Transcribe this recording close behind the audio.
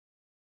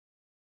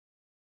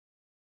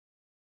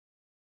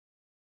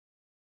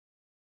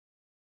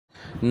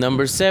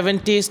Number 7.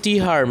 Tasty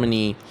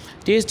Harmony.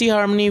 Tasty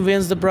Harmony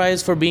wins the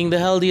prize for being the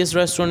healthiest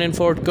restaurant in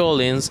Fort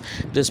Collins,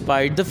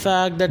 despite the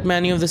fact that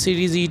many of the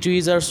city's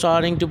eateries are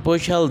starting to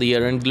push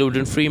healthier and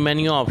gluten-free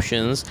menu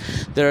options.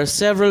 There are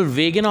several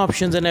vegan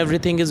options and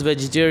everything is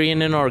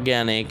vegetarian and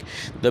organic.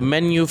 The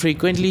menu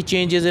frequently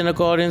changes in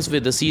accordance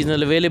with the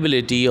seasonal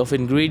availability of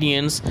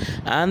ingredients,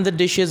 and the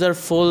dishes are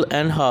full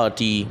and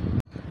hearty.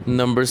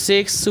 Number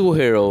 6.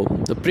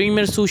 Suhiro. The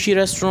premier sushi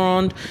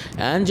restaurant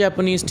and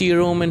Japanese tea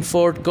room in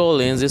Fort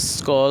Collins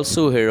is called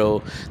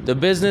Suhiro. The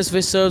business,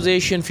 which serves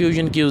Asian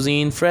fusion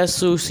cuisine, fresh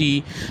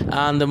sushi,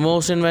 and the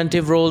most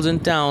inventive rolls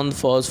in town,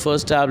 was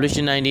first established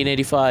in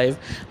 1985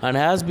 and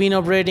has been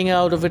operating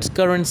out of its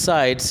current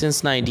site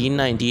since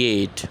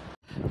 1998.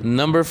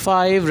 Number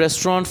 5.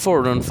 Restaurant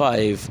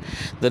 415.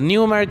 The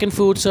new American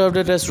food served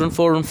at Restaurant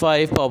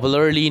 415,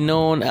 popularly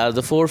known as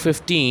the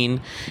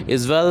 415,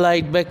 is well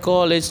liked by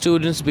college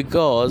students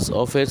because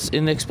of its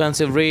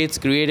inexpensive rates,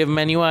 creative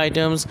menu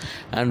items,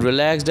 and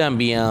relaxed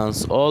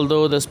ambience.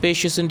 Although the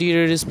spacious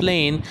interior is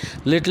plain,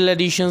 little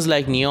additions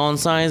like neon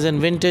signs and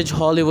vintage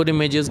Hollywood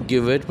images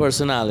give it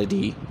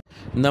personality.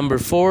 Number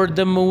 4.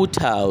 The Moot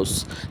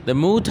House. The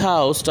Moot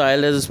House,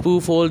 styled as a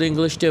spoof Old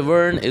English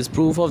tavern, is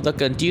proof of the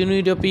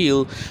continued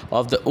appeal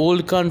of the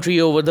old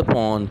country over the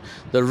pond.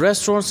 The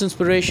restaurant's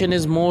inspiration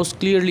is most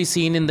clearly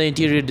seen in the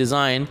interior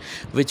design,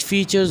 which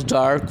features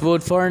dark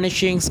wood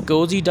furnishings,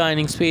 cozy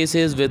dining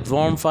spaces with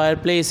warm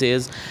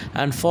fireplaces,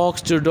 and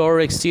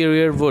fox-to-door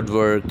exterior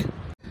woodwork.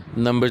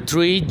 Number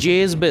 3.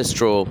 Jay's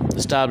Bistro.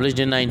 Established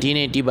in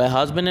 1980 by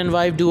husband and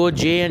wife duo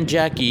Jay and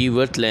Jackie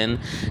Whitlin,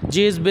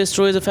 Jay's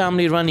Bistro is a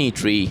family-run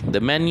eatery. The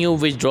menu,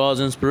 which draws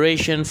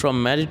inspiration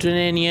from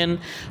Mediterranean,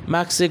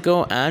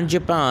 Mexico, and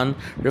Japan,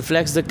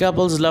 reflects the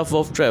couple's love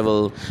of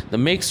travel. The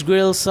mixed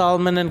grill,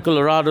 salmon, and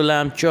Colorado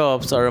lamb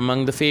chops are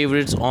among the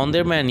favorites on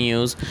their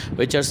menus,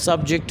 which are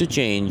subject to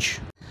change.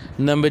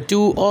 Number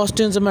 2.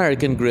 Austin's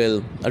American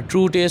Grill. A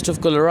true taste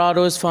of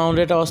Colorado is found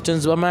at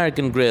Austin's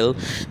American Grill.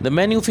 The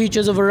menu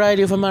features a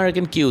variety of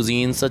American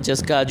cuisines such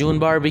as Cajun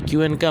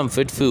barbecue and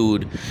comfort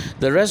food.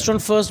 The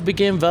restaurant first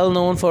became well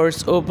known for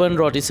its open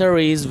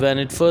rotisseries when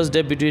it first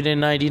debuted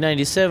in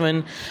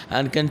 1997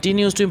 and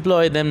continues to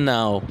employ them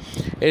now.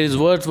 It is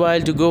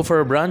worthwhile to go for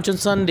a brunch on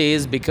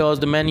Sundays because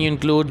the menu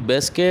includes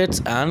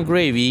biscuits and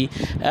gravy,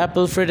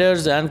 apple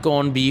fritters, and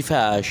corned beef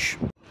hash.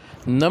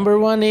 Number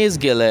 1. Ace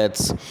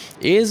Gillett's.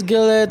 Ace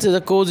Gillett's is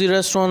a cozy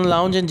restaurant,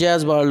 lounge, and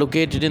jazz bar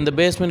located in the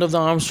basement of the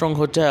Armstrong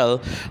Hotel.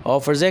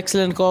 Offers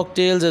excellent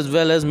cocktails as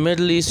well as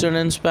Middle Eastern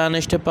and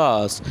Spanish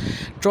tapas.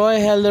 Troy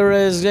Heller,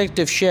 as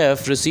executive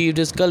chef, received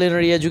his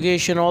culinary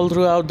education all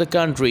throughout the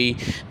country,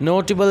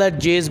 notable at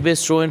Jay's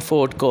Bistro in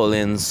Fort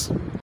Collins.